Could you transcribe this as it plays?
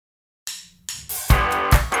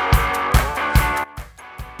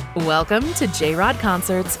Welcome to J-Rod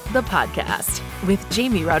Concerts, the podcast, with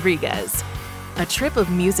Jamie Rodriguez. A trip of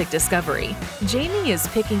music discovery, Jamie is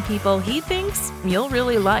picking people he thinks you'll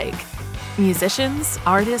really like. Musicians,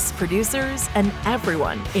 artists, producers, and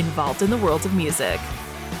everyone involved in the world of music.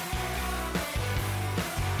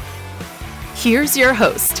 Here's your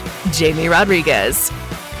host, Jamie Rodriguez.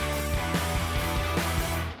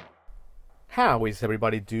 How is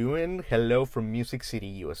everybody doing? Hello from Music City,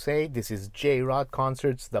 USA. This is J-Rod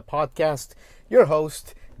Concerts, the podcast. Your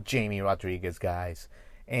host, Jamie Rodriguez, guys.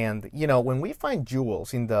 And, you know, when we find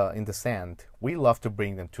jewels in the sand, we love to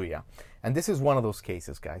bring them to you. And this is one of those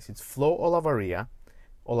cases, guys. It's Flo Olavarria.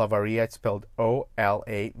 Olavarria, it's spelled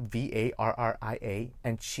Olavarria.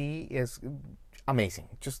 And she is amazing.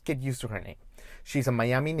 Just get used to her name. She's a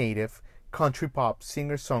Miami native, country pop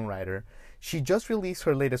singer-songwriter. She just released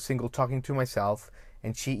her latest single, Talking to Myself,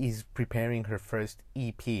 and she is preparing her first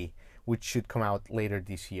EP, which should come out later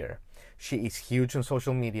this year. She is huge on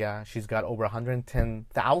social media. She's got over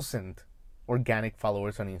 110,000 organic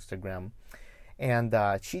followers on Instagram. And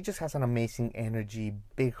she just has an amazing energy,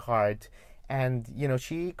 big heart. And, you know,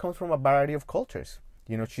 she comes from a variety of cultures.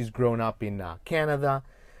 You know, she's grown up in Canada.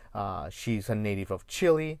 She's a native of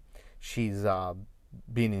Chile. She's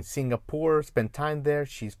been in Singapore, spent time there.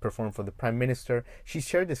 She's performed for the Prime Minister. She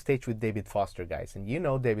shared the stage with David Foster, guys. And you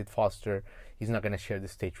know David Foster, he's not going to share the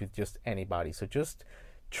stage with just anybody. So just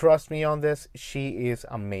trust me on this. She is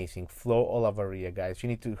amazing. Flo Olavarria, guys. You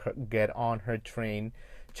need to get on her train.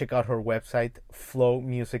 Check out her website,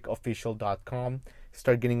 flowmusicofficial.com.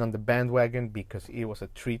 Start getting on the bandwagon because it was a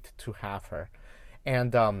treat to have her.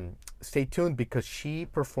 And stay tuned because she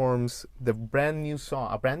performs a brand new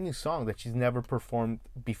song that she's never performed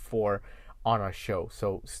before on our show.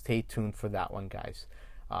 So stay tuned for that one, guys.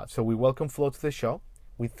 So we welcome Flo to the show.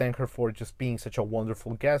 We thank her for just being such a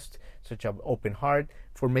wonderful guest, such an open heart,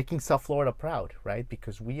 for making South Florida proud, right?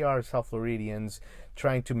 Because we are South Floridians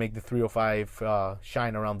trying to make the 305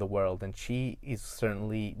 shine around the world, and she is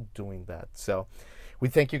certainly doing that. So we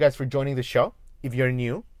thank you guys for joining the show. If you're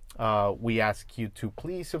new, we ask you to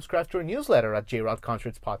please subscribe to our newsletter at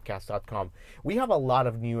jrodconcertspodcast.com. We have a lot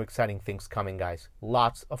of new exciting things coming, guys.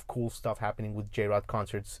 Lots of cool stuff happening with J-Rod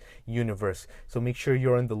Concerts universe. So make sure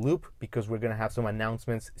you're in the loop because we're going to have some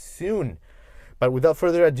announcements soon. But without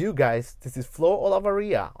further ado, guys, this is Flo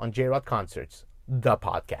Olavarria on J-Rod Concerts, the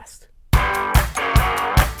podcast.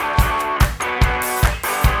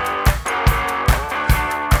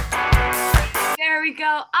 There we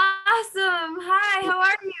go. Awesome. Hi, how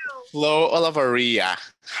are you? Flo Olavarria,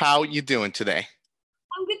 how you doing today?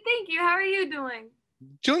 I'm good, thank you. How are you doing?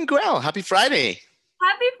 Doing well. Happy Friday.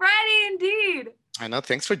 Happy Friday indeed. I know.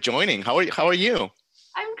 Thanks for joining. How are you?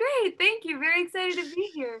 I'm great. Thank you. Very excited to be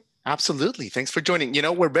here. Absolutely. Thanks for joining. You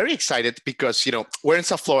know, we're very excited because, you know, we're in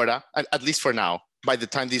South Florida, at least for now. By the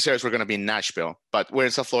time this airs, we're going to be in Nashville, but we're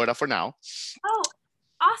in South Florida for now. Oh,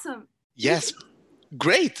 awesome. Yes.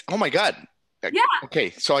 Great. Oh my God. Yeah.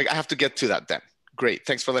 Okay. So I have to get to that then. Great.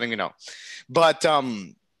 Thanks for letting me know. But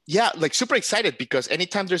yeah, like super excited because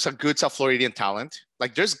anytime there's a good South Floridian talent,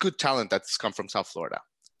 like there's good talent that's come from South Florida.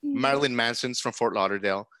 Mm-hmm. Marilyn Manson's from Fort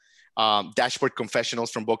Lauderdale. Dashboard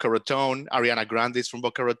Confessionals from Boca Raton. Ariana Grande's from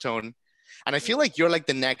Boca Raton. And I feel like you're like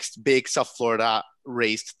the next big South Florida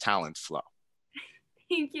raised talent, Flo.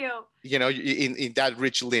 Thank you. You know, in that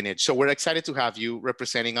rich lineage. So we're excited to have you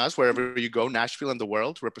representing us wherever you go, Nashville and the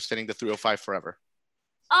world, representing the 305 forever.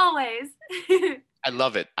 Always. I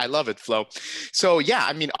love it. I love it, Flo. So yeah,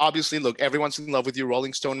 I mean, obviously, look, everyone's in love with you.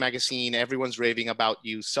 Rolling Stone magazine, everyone's raving about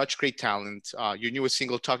you. Such great talent. Your newest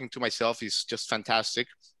single, Talking to Myself, is just fantastic.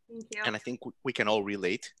 Thank you. And I think we can all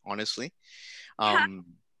relate, honestly.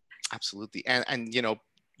 Absolutely. And you know,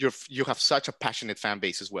 you have such a passionate fan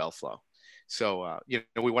base as well, Flo. So, you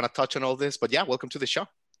know, we want to touch on all this, but yeah, welcome to the show.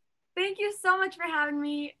 Thank you so much for having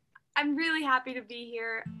me. I'm really happy to be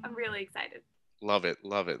here. I'm really excited. Love it,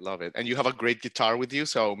 love it, love it. And you have a great guitar with you,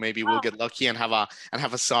 so maybe we'll get lucky and have a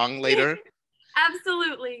song later.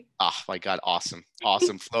 Absolutely. Oh my God, awesome,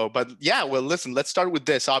 Flo. But yeah, well, listen, let's start with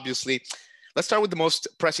this. Obviously, let's start with the most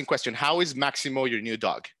pressing question. How is Maximo, your new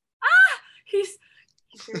dog? He's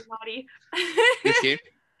very naughty. Is he?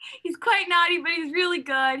 He's quite naughty, but he's really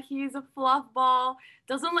good. He's a fluff ball.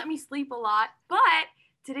 Doesn't let me sleep a lot. But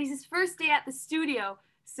today's his first day at the studio,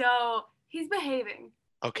 so he's behaving.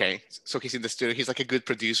 Okay, so he's in the studio. He's like a good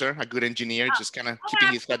producer, a good engineer, Oh, just kind of oh,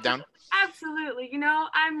 keeping his head absolutely. down. Absolutely.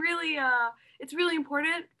 I'm really it's really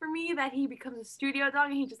important for me that he becomes a studio dog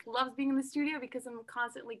and he just loves being in the studio because I'm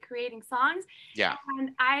constantly creating songs. Yeah.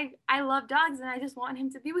 And I love dogs and I just want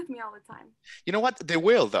him to be with me all the time. You know what? They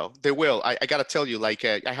will though. They will. I gotta tell you, like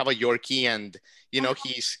I have a Yorkie, and Oh,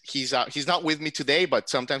 he's not with me today, but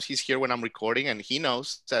sometimes he's here when I'm recording, and he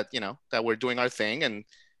knows that that we're doing our thing, and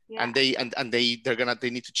yeah. they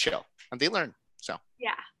need to chill and they learn. So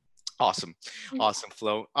Yeah. awesome, Yeah. awesome,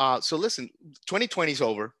 Flo. So listen, 2020 is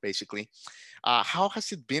over basically. How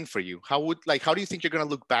has it been for you? How do you think you're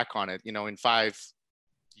gonna look back on it? In 5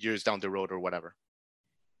 years down the road or whatever.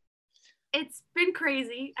 It's been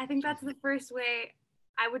crazy. I think that's the first way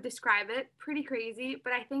I would describe it. Pretty crazy,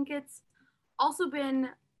 but I think it's also been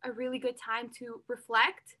a really good time to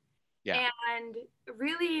reflect Yeah. and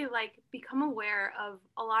really like become aware of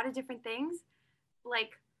a lot of different things,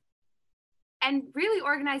 like, and really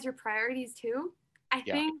organize your priorities too. I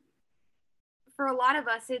Yeah. think for a lot of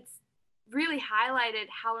us, it's really highlighted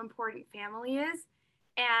how important family is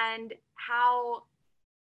and how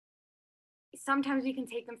sometimes we can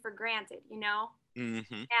take them for granted.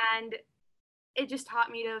 Mm-hmm. And it just taught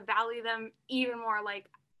me to value them even more. Like,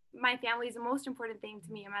 my family is the most important thing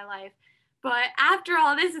to me in my life. But after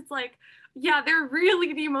all this, it's like, yeah, they're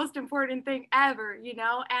really the most important thing ever.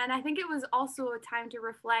 And I think it was also a time to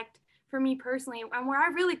reflect for me personally and where I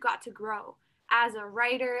really got to grow as a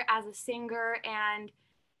writer, as a singer, and,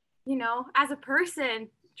 as a person,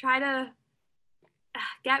 try to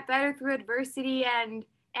get better through adversity and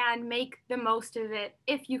make the most of it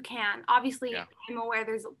if you can. Obviously, Yeah. I'm aware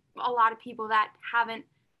there's a lot of people that haven't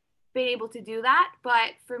been able to do that,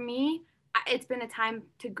 but for me, it's been a time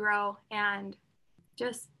to grow and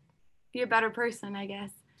just be a better person, I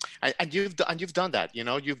guess. And you've done that.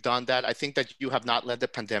 You've done that. I think that you have not let the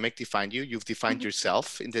pandemic define you. You've defined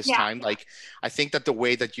yourself in this Yeah. time. Like, I think that the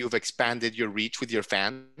way that you've expanded your reach with your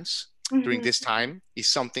fans during Mhm. this time is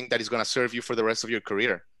something that is going to serve you for the rest of your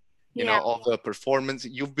career. Yeah. All the performance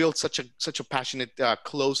you've built, such a passionate,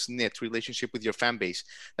 close knit relationship with your fan base,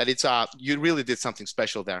 that you really did something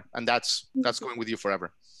special there, and that's going with you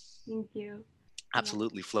forever. Thank you. Yeah.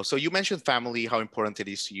 Absolutely, Flo. So you mentioned family, how important it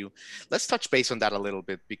is to you. Let's touch base on that a little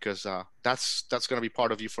bit, because that's going to be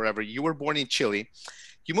part of you forever. You were born in Chile.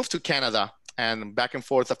 You moved to Canada and back and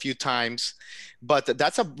forth a few times, but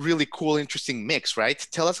that's a really cool, interesting mix, right?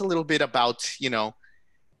 Tell us a little bit about,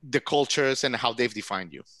 the cultures and how they've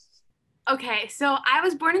defined you. Okay, so I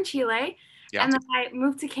was born in Chile, Yeah. and then I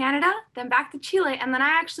moved to Canada, then back to Chile, and then I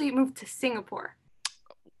actually moved to Singapore.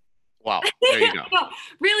 Wow. There you go. No,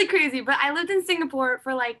 really crazy. But I lived in Singapore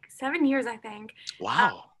for like 7 years, I think.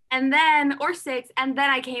 Wow. And then, or 6, and then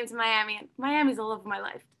I came to Miami. And Miami's the love of my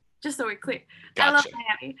life, just so we're clear. I love Gotcha.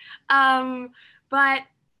 Miami. But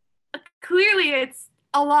clearly it's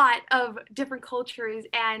a lot of different cultures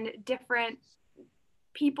and different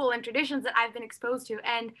people and traditions that I've been exposed to.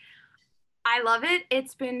 And I love it.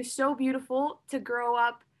 It's been so beautiful to grow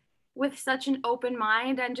up with such an open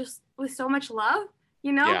mind and just with so much love,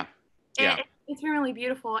 you know? Yeah. Yeah. It's been really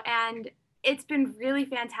beautiful. And it's been really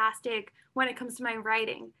fantastic when it comes to my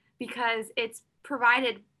writing because it's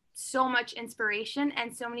provided so much inspiration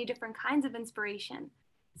and so many different kinds of inspiration.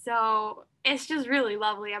 So it's just really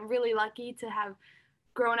lovely. I'm really lucky to have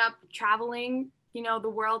grown up traveling, the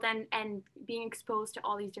world and being exposed to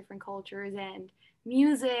all these different cultures and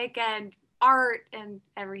music and art and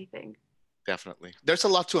everything. Definitely. There's a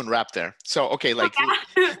lot to unwrap there. So, okay, like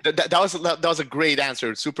Yeah. that was a great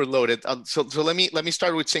answer, super loaded. So let me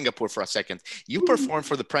start with Singapore for a second. You performed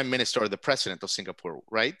for the Prime Minister or the President of Singapore,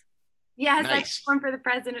 right? Yes, I Nice. performed for the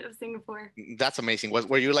president of Singapore. That's amazing.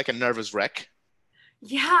 Were you like a nervous wreck?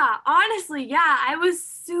 Yeah, honestly, yeah, I was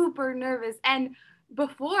super nervous. And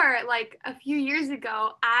before, like a few years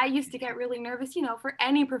ago, I used to get really nervous, for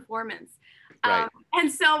any performance. Right.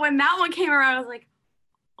 And so when that one came around, I was like,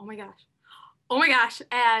 oh my gosh, oh my gosh.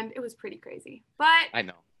 And it was pretty crazy. But I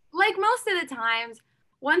know. like most of the times,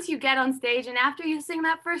 once you get on stage and after you sing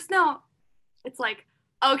that first note, it's like,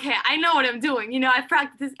 okay, I know what I'm doing. I've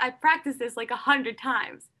practiced this like 100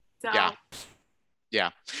 times. So Yeah.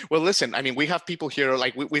 Yeah. Well, listen, I mean, we have people here,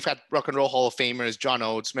 like we've had Rock and Roll Hall of Famers, John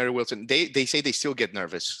Oates, Mary Wilson. They say they still get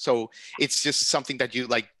nervous. So it's just something that you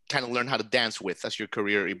like kind of learn how to dance with as your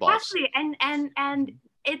career evolves. exactly. And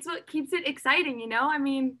it's what keeps it exciting. I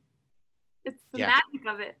mean, it's the Yeah. magic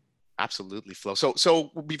of it. Absolutely, Flo. So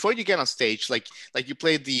before you get on stage, like you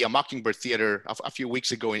played the Mockingbird Theater a few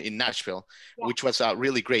weeks ago in Nashville, Yeah. which was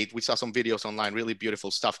really great. We saw some videos online, really beautiful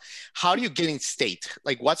stuff. How do you get in state?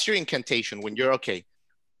 Like, what's your incantation when you're okay?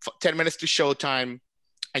 10 minutes to showtime.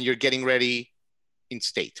 and you're getting ready in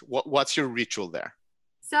state. What's your ritual there?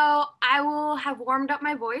 So I will have warmed up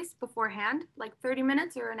my voice beforehand, like 30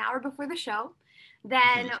 minutes or an hour before the show.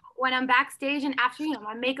 Then when I'm backstage and after,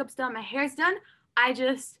 my makeup's done, my hair's done, I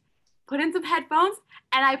just put in some headphones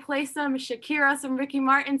and I play some Shakira, some Ricky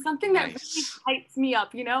Martin, something that really hypes me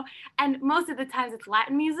up, And most of the times it's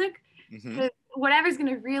Latin music, because whatever's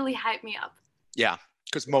going to really hype me up. Yeah,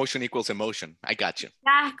 because motion equals emotion. I got you.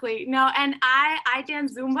 Exactly. No, and I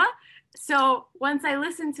dance Zumba. So once I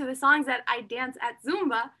listen to the songs that I dance at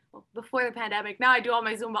Zumba, well, before the pandemic, now I do all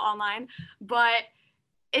my Zumba online, but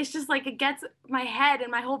it's just like it gets my head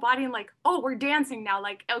and my whole body and like, oh, we're dancing now.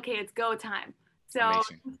 Like, okay, it's go time. So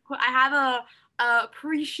amazing. I have a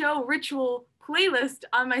pre-show ritual playlist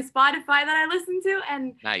on my Spotify that I listen to,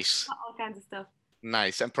 and nice, all kinds of stuff.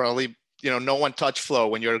 Nice. And probably, no one touch Flo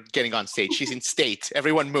when you're getting on stage. She's in state.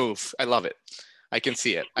 Everyone move. I love it. I can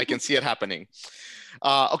see it. I can see it happening.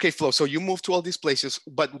 Okay, Flo, so you moved to all these places,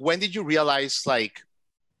 but when did you realize like,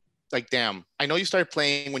 damn, I know you started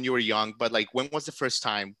playing when you were young, but like, when was the first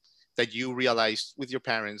time that you realized with your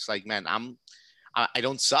parents, like, man, I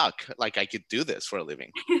don't suck. Like I could do this for a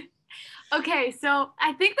living. Okay, so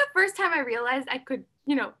I think the first time I realized I could,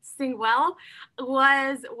 sing well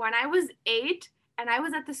was when I was 8 and I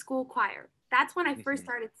was at the school choir. That's when I first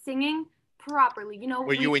started singing properly.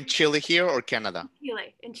 Were you in Chile here or Canada?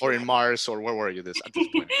 In Chile. Or in Mars, or where were you at this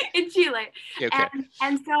point? In Chile. Okay.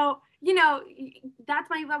 And so, that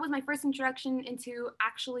was my first introduction into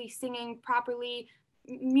actually singing properly,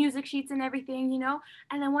 music sheets and everything,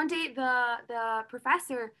 And then one day the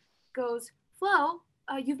professor goes, Flo,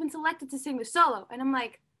 you've been selected to sing the solo. And I'm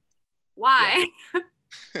like, why? Yeah.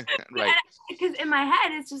 Right. Because in my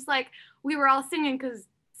head, it's just like, we were all singing because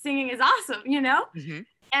singing is awesome,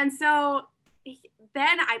 And so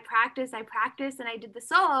then I practiced and I did the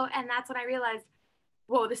solo. And that's when I realized,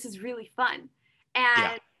 whoa, this is really fun.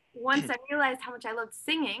 And once I realized how much I loved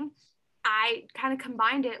singing, I kind of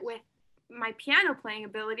combined it with my piano playing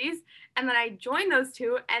abilities. And then I joined those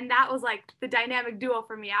two. And that was like the dynamic duo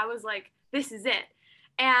for me. I was like, this is it.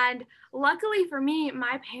 And luckily for me,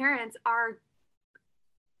 my parents are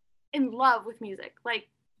in love with music, like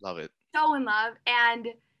love it, so in love, and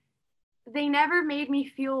they never made me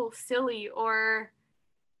feel silly or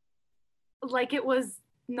like it was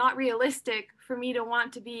not realistic for me to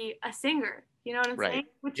want to be a singer. You know what I'm saying?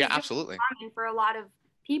 Which is absolutely common for a lot of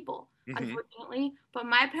people, unfortunately. But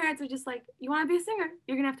my parents are just like, you want to be a singer?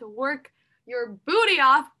 You're gonna have to work your booty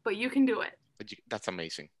off, but you can do it. That's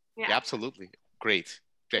amazing. Yeah, absolutely. Great.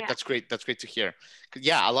 Yeah. That's great. That's great to hear.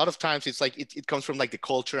 Yeah, a lot of times it's like it comes from like the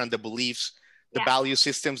culture and the beliefs, the value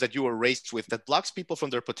systems that you were raised with that blocks people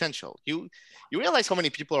from their potential. You realize how many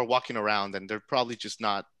people are walking around and they're probably just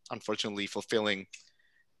not, unfortunately, fulfilling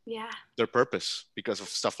their purpose because of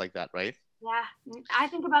stuff like that, right? Yeah, I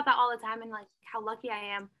think about that all the time and like how lucky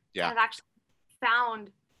I am. Yeah, I've actually found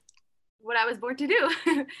what I was born to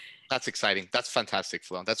do. That's exciting. That's fantastic,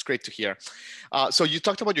 Flo. That's great to hear. So you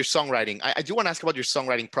talked about your songwriting. I do want to ask about your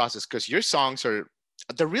songwriting process because your songs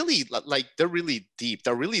they're really deep.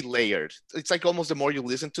 They're really layered. It's like almost the more you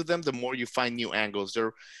listen to them, the more you find new angles.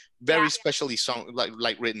 They're very specially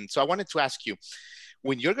written. So I wanted to ask you,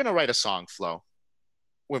 when you're gonna write a song, Flo,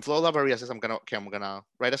 when Flo Olavarria says I'm gonna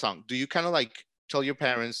write a song, do you kind of like tell your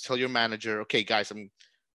parents, tell your manager, okay, guys, I'm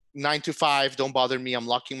 9 to 5, don't bother me, I'm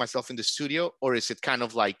locking myself in the studio? Or is it kind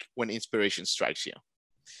of like when inspiration strikes you?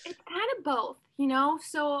 It's kind of both,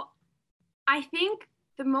 So I think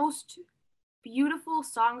the most beautiful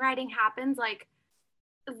songwriting happens like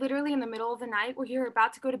literally in the middle of the night where you're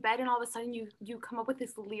about to go to bed and all of a sudden you come up with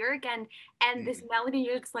this lyric and this melody.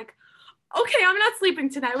 You're just like, okay, I'm not sleeping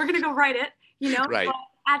tonight. We're going to go write it, Right. But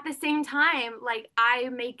at the same time, like I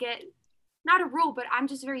make it not a rule, but I'm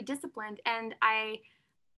just very disciplined and I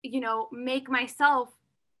make myself,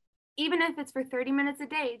 even if it's for 30 minutes a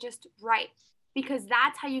day, just write, because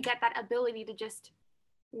that's how you get that ability to just,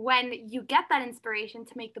 when you get that inspiration,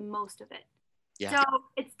 to make the most of it. Yeah. So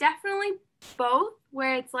it's definitely both,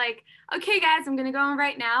 where it's like, okay, guys, I'm going to go on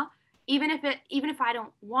right now. Even if I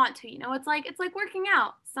don't want to, it's like working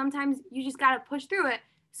out. Sometimes you just got to push through it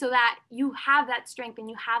so that you have that strength and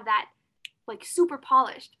you have that like super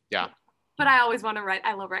polished. Yeah. But I always want to write.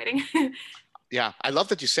 I love writing. Yeah, I love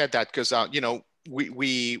that you said that because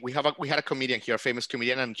we had a comedian here, a famous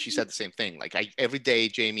comedian, and she said the same thing. Like every day,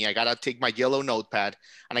 Jamie, I gotta take my yellow notepad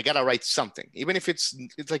and I gotta write something, even if it's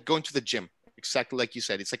like going to the gym. Exactly like you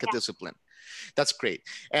said, it's like a discipline. That's great.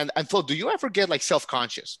 And Flo, do you ever get like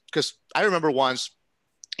self-conscious? Because I remember once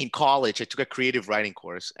in college, I took a creative writing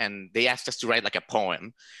course, and they asked us to write like a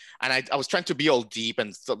poem. And I was trying to be all deep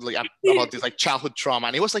and stuff like about this like childhood trauma.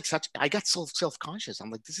 And it was like I got so self-conscious.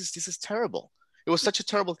 I'm like, this is terrible. It was such a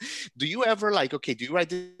terrible. Do you ever like, okay, do you write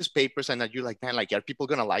these papers and you're like, man, like, are people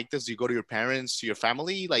gonna like this? Do you go to your parents, to your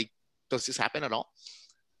family? Like, does this happen at all?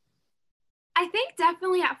 I think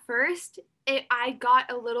definitely at first I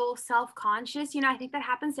got a little self-conscious. I think that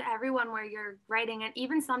happens to everyone where you're writing, and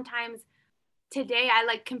even sometimes today I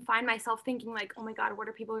like can find myself thinking like, oh my God, what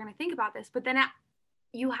are people going to think about this? But then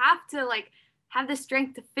you have to like have the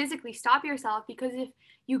strength to physically stop yourself, because if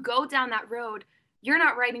you go down that road, you're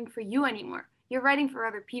not writing for you anymore. You're writing for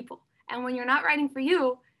other people. And when you're not writing for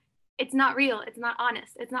you, it's not real. It's not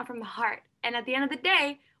honest. It's not from the heart. And at the end of the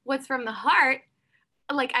day, what's from the heart,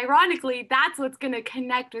 like ironically, that's what's going to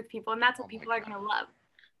connect with people, and that's what people are going to love.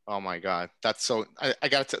 Oh my God. That's so, I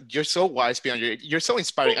gotta you're so wise beyond you're so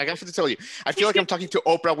inspiring. I got to tell you, I feel like I'm talking to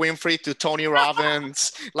Oprah Winfrey, to Tony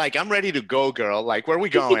Robbins. Like, I'm ready to go, girl. Like, where are we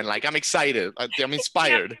going? Like, I'm excited. I'm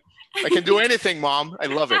inspired. I can do anything, Mom. I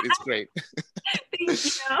love it. It's great. Thank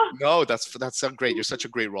you. No, that's so great. You're such a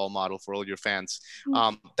great role model for all your fans.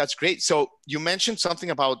 That's great. So you mentioned something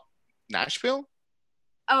about Nashville.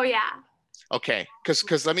 Oh yeah. Okay,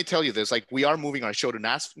 because let me tell you this. Like, we are moving our show to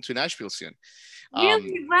Nashville soon.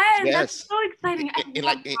 Really? When? Yes. That's so exciting.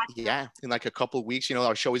 In like a couple of weeks,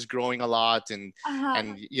 our show is growing a lot, and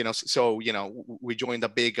so we joined a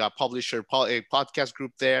big publisher podcast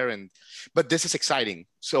group there, but this is exciting.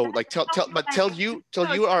 So like tell you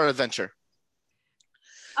our adventure.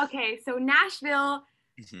 Okay, so Nashville.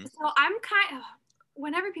 Mm-hmm. So I'm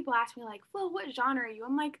whenever people ask me like, Flo, what genre are you?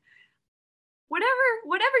 I'm like,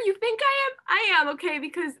 whatever you think I am, okay?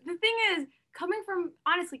 Because the thing is, coming from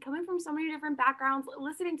so many different backgrounds,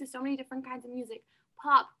 listening to so many different kinds of music,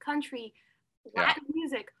 pop, country, Latin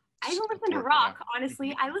music. I even listen to rock,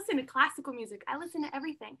 honestly. I listen to classical music. I listen to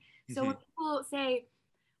everything. So when people say,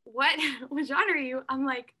 what genre are you? I'm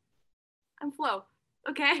like, I'm Flo,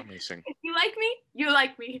 okay? Amazing. If you like me, you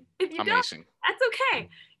like me. If you don't, that's okay,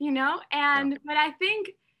 But I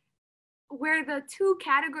think where the two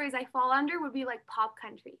categories I fall under would be like pop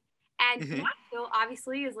country. And Nashville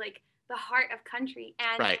obviously is like the heart of country.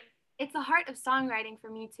 And it's the heart of songwriting for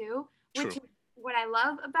me too, which is what I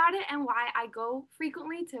love about it and why I go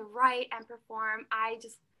frequently to write and perform. I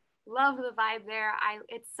just love the vibe there.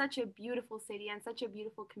 It's such a beautiful city and such a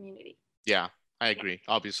beautiful community. Yeah, I agree,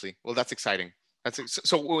 obviously. Well, that's exciting.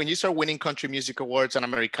 So when you start winning country music awards and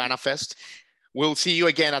Americana Fest, we'll see you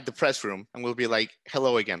again at the press room and we'll be like,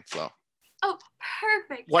 hello again, Flo. Oh,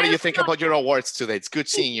 perfect. What do you think about your awards today? It's good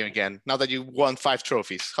seeing you again, now that you won 5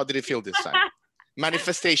 trophies. How did it feel this time?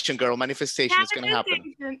 Manifestation, girl, manifestation. It's going to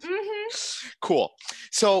happen. Mm-hmm. Cool.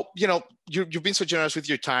 So, you've been so generous with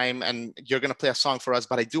your time and you're going to play a song for us,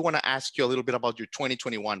 but I do want to ask you a little bit about your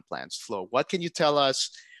 2021 plans, Flo. What can you tell us?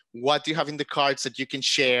 What do you have in the cards that you can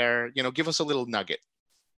share? Give us a little nugget.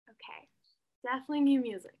 Okay. Definitely new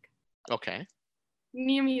music. Okay.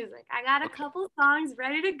 New music. I got a couple songs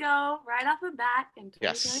ready to go right off the bat in 2021.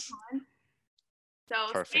 Yes.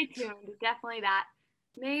 So Perfect. Stay tuned. Definitely that.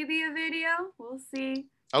 Maybe a video. We'll see.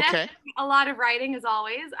 Okay. Definitely a lot of writing as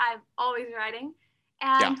always. I'm always writing.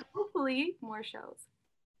 And hopefully more shows.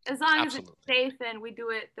 As long as it's safe and we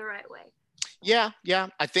do it the right way. Yeah.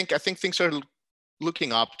 I think things are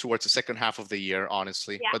looking up towards the second half of the year,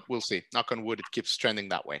 honestly. But we'll see. Knock on wood, it keeps trending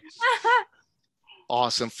that way.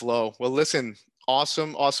 Awesome, Flo. Well, listen.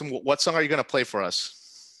 Awesome. What song are you going to play for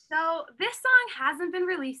us? So this song hasn't been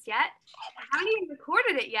released yet. I haven't even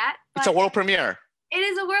recorded it yet. It's a world premiere. It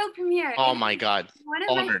is a world premiere. Oh my God. One of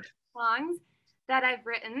my songs that I've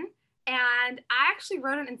written. And I actually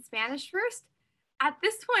wrote it in Spanish first. At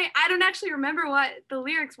this point, I don't actually remember what the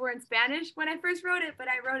lyrics were in Spanish when I first wrote it, but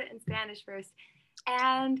I wrote it in Spanish first.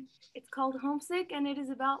 And it's called Homesick, and it is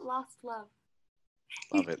about lost love.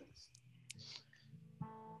 Love it.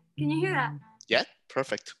 Can you hear that? Yeah,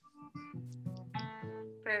 perfect.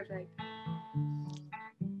 Perfect.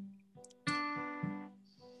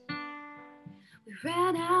 We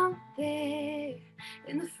ran out there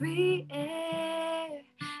in the free air,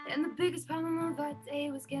 and the biggest problem of our day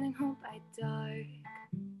was getting home by dark.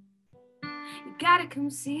 You gotta come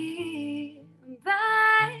see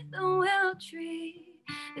by the willow tree.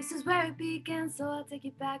 This is where it began, so I'll take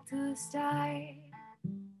you back to the start.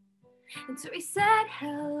 And so he said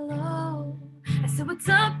hello. I said, what's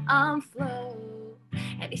up? I'm Flo.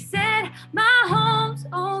 And he said, my home's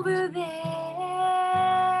over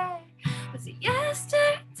there. Was it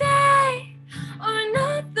yesterday or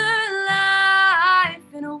another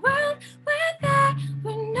life in a world where there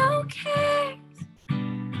were no cares?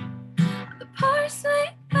 The parsley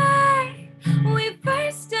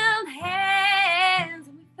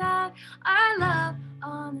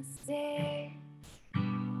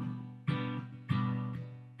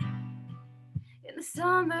In the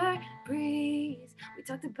summer breeze, we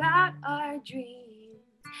talked about our dreams,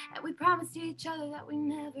 and we promised each other that we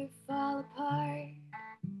never fall apart.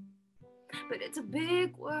 But it's a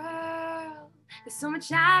big world, there's so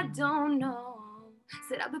much I don't know.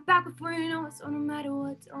 Said I'll be back before you know it, so no matter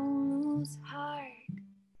what, don't lose heart.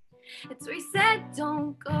 It's where he said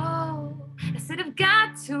don't go. I said I've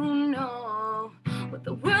got to know what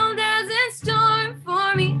the world has in store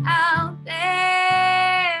for me out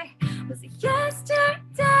there. Was it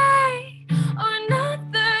yesterday or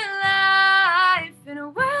another life in a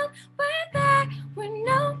world where there were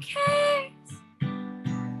no cares?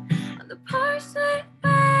 On the porcelain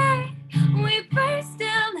way, we first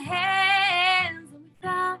held hands and we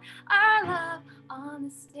found our love on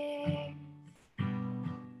the stairs.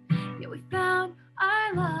 Yeah, we found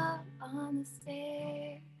our love on the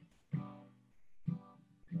stairs.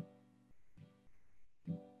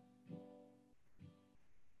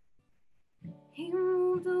 He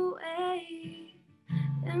moved away,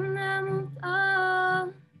 and I moved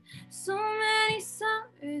on. So many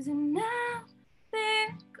summers, and now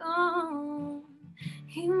they're gone.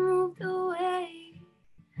 He moved away,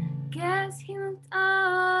 guess he moved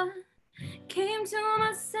on. Came to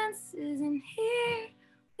my senses, and here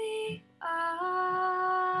we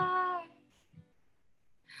are.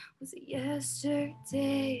 Was it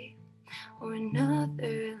yesterday or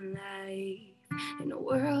another life in a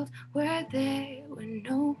world where there were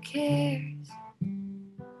no cares?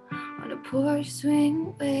 On a porch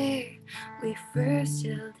swing where we first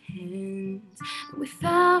held hands and we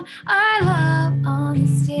found our love on the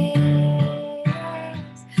stairs.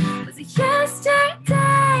 Was it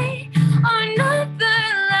yesterday or another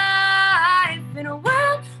life in a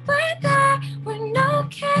world where there were no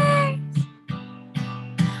cares?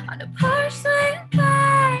 On a porcelain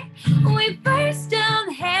way, we first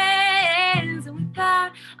held hands and we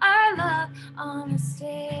found our love on the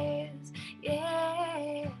stairs.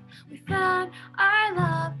 Yeah, we found our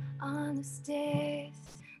love on the stairs.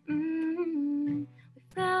 We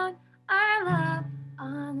found our love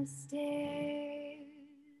on the stairs.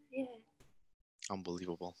 Yeah.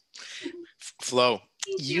 Unbelievable. Flo,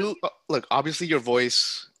 you look, obviously your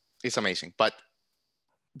voice is amazing, but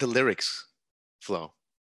the lyrics, Flo,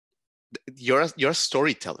 you're a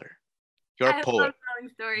storyteller. You're a poet.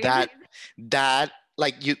 That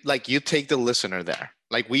like you take the listener there.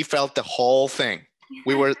 Like we felt the whole thing.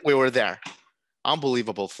 We were there.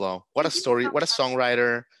 Unbelievable, Flo. What a story. What a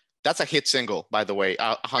songwriter. That's a hit single, by the way.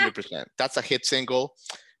 100%. That's a hit single.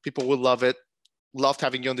 People will love it. Loved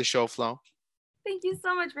having you on the show, Flo. Thank you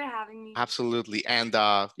so much for having me. Absolutely. And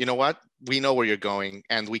you know what? We know where you're going,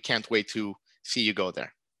 and we can't wait to see you go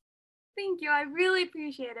there. Thank you. I really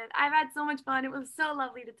appreciate it. I've had so much fun. It was so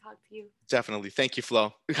lovely to talk to you. Definitely. Thank you,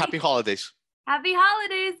 Flo. Happy holidays. Happy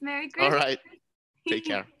holidays. Merry Christmas. All right. Take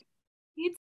care. You too.